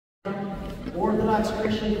Orthodox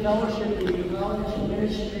Christian Fellowship, the college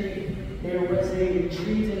ministry, there was a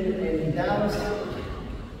retreat in Dallas.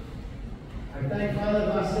 I thank Father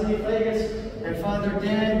Vasily Flagus and Father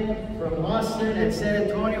Dan from Austin and San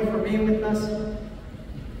Antonio for being with us.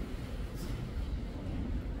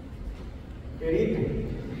 Good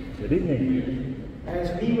evening. Good evening.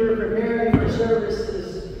 As we were preparing for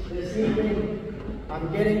services this evening,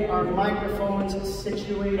 I'm getting our microphones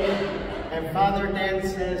situated, and Father Dan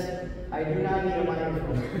says, I do not need a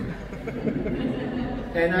microphone.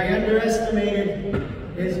 And I underestimated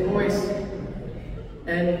his voice,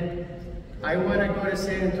 and I want to go to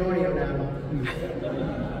San Antonio now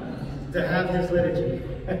to have this liturgy.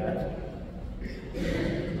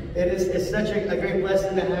 It's such a great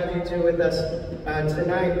blessing to have you two with us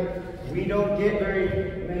tonight. We don't get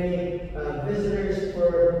very many visitors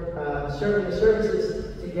for serving the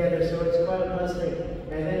services together, so it's quite a blessing.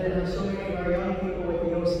 And then to have so many of our young people with the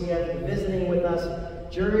OCF visiting with us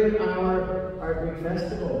during our Great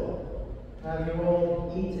Festival. Have you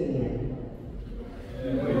all eaten yet?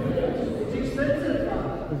 It's expensive,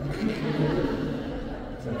 huh?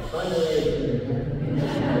 It's a fundraiser.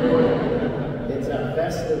 It's a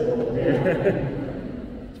festival.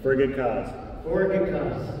 It's for a good cause. For a good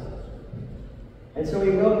cause. And so we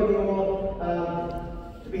welcome you all.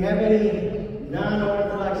 Do we have any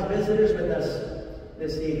non-Orthodox visitors with us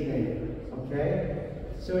this evening? Okay?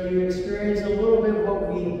 So you experience a little bit of what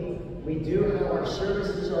we do, how our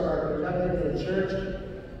services are conducted in the church.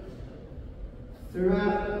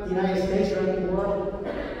 Throughout the United States, around the world,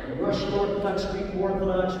 Russian Orthodox, Greek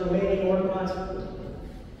Orthodox, Romanian Orthodox,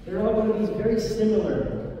 they're all going to be very similar,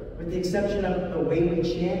 with the exception of the way we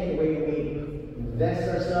chant, the way we vest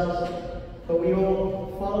ourselves. But we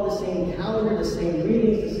all follow the same calendar, the same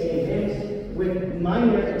readings, the same hymns, with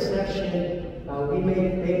minor exception. We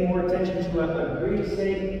may pay more attention to a Greek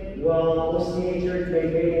saint, while OCA Church may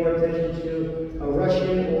pay more attention to a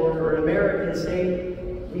Russian or an American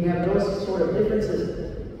saint. We have those sort of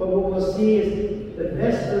differences. But what we'll see is the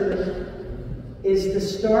Vespers is the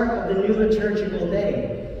start of the new liturgical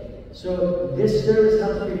day. So this service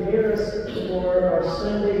helps prepare us for our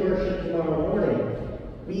Sunday worship tomorrow morning.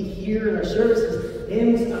 We hear in our services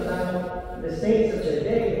hymns about the saints of the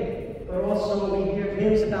day, but also we hear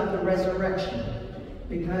hymns about the resurrection.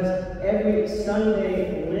 Because every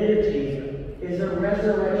Sunday liturgy is a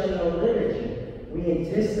resurrectional liturgy. We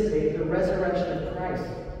anticipate the resurrection of Christ.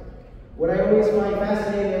 What I always find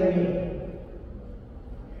fascinating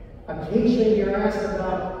when we occasionally are asked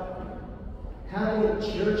about having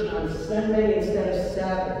church on Sunday instead of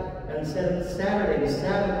Saturday,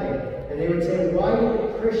 and they would say, why did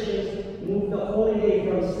the Christians move the holy day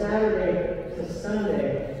from Saturday to Sunday?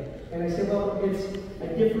 And I say, well, it's a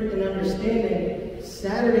difference in understanding.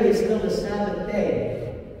 Saturday is still the Sabbath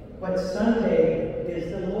day, but Sunday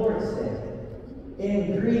is the Lord's day.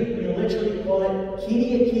 In Greek, we literally call it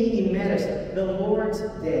Kyriaki Imeris, the Lord's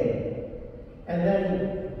day. And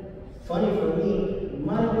then, funny for me,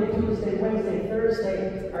 Monday, Tuesday, Wednesday,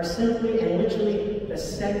 Thursday are simply and literally the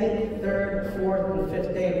second, third, fourth, and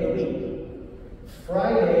fifth day of the week.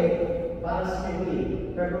 Friday,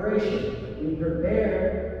 Paschal, preparation. We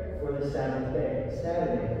prepare for the Sabbath day,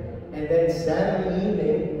 Saturday. And then Saturday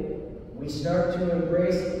evening, we start to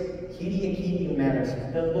embrace Kyriaki Imeris,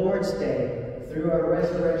 the Lord's day, through our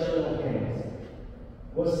resurrectional hymns.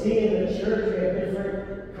 We'll see in the church we have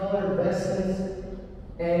different colored vestments,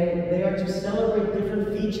 and they are to celebrate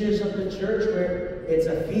different features of the church, where it's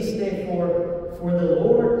a feast day for the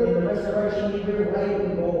Lord. In the resurrection, we wear white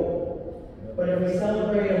and gold. But if we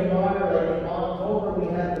celebrate a martyr, like in October, we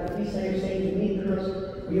have the feast day of St. Demetrius,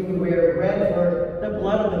 we would wear red for the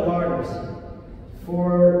blood of the martyrs.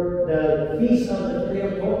 For the feast of the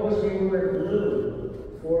Theotokos, we would wear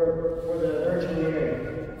blue for the Virgin Mary.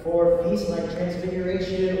 For feasts like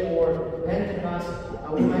Transfiguration or Pentecost,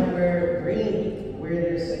 we might wear green, where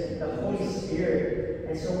there's the Holy Spirit.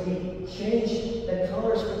 And so we change the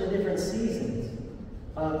colors for the different seasons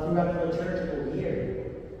throughout the liturgical year.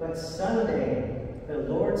 But Sunday, the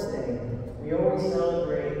Lord's Day, we always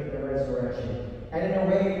celebrate the resurrection. And in a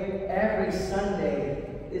way, every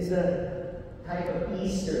Sunday is a type of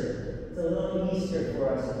Easter. It's a little Easter for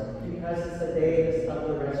us, because it's the day of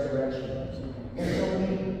the resurrection. And so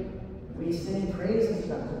we sing praises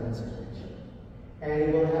about the resurrection.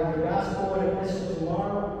 And we'll have the gospel and epistle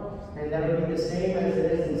tomorrow, and that will be the same as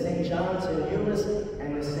it is in St. John's in Eunice,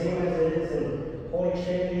 and the same as it is in Holy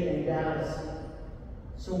Trinity in Dallas.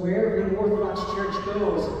 So wherever the Orthodox Church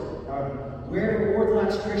goes, or wherever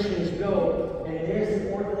Orthodox Christians go, and there's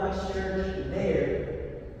an Orthodox Church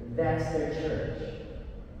there, that's their church.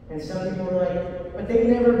 And some people are like, but they've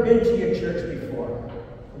never been to your church before.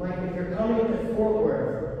 Like if you're coming to Fort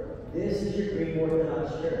Worth, this is your Greek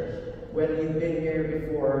Orthodox Church, whether you've been here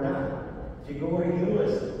before or not. If you go to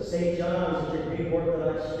Euless, St. John's is your Greek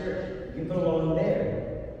Orthodox Church. You belong there.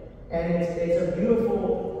 And it's a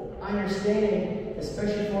beautiful understanding,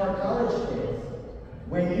 especially for our college kids.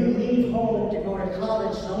 When you leave home to go to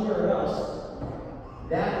college somewhere else,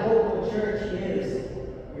 that local church is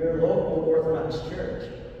your local Orthodox church.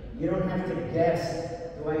 You don't have to guess,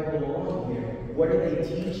 do I belong here? What do they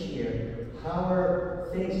teach here? How are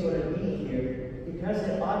things going to be here? Because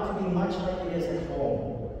it ought to be much like it is at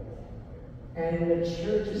home. And the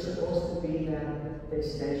church is supposed to be that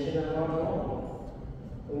extension of our home.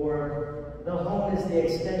 Or the home is the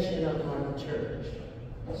extension of our church.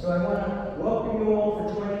 So I want to welcome you all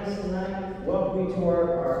for joining us tonight. Welcome you to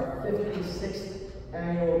our 56th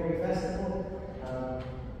annual Great Festival.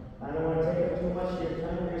 I don't want to take up too much of your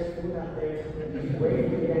time. There's food out there. Wait for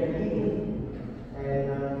you to eat.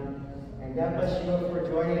 And God bless you all for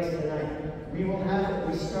joining us tonight.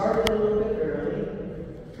 We started a little bit early,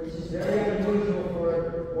 which is very unusual for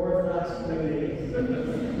Orthodox communities.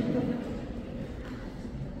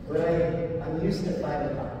 But I'm used to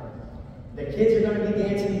 5 o'clock. The kids are going to be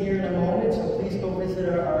dancing here in a moment, so please go visit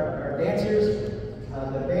our dancers.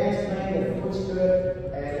 The band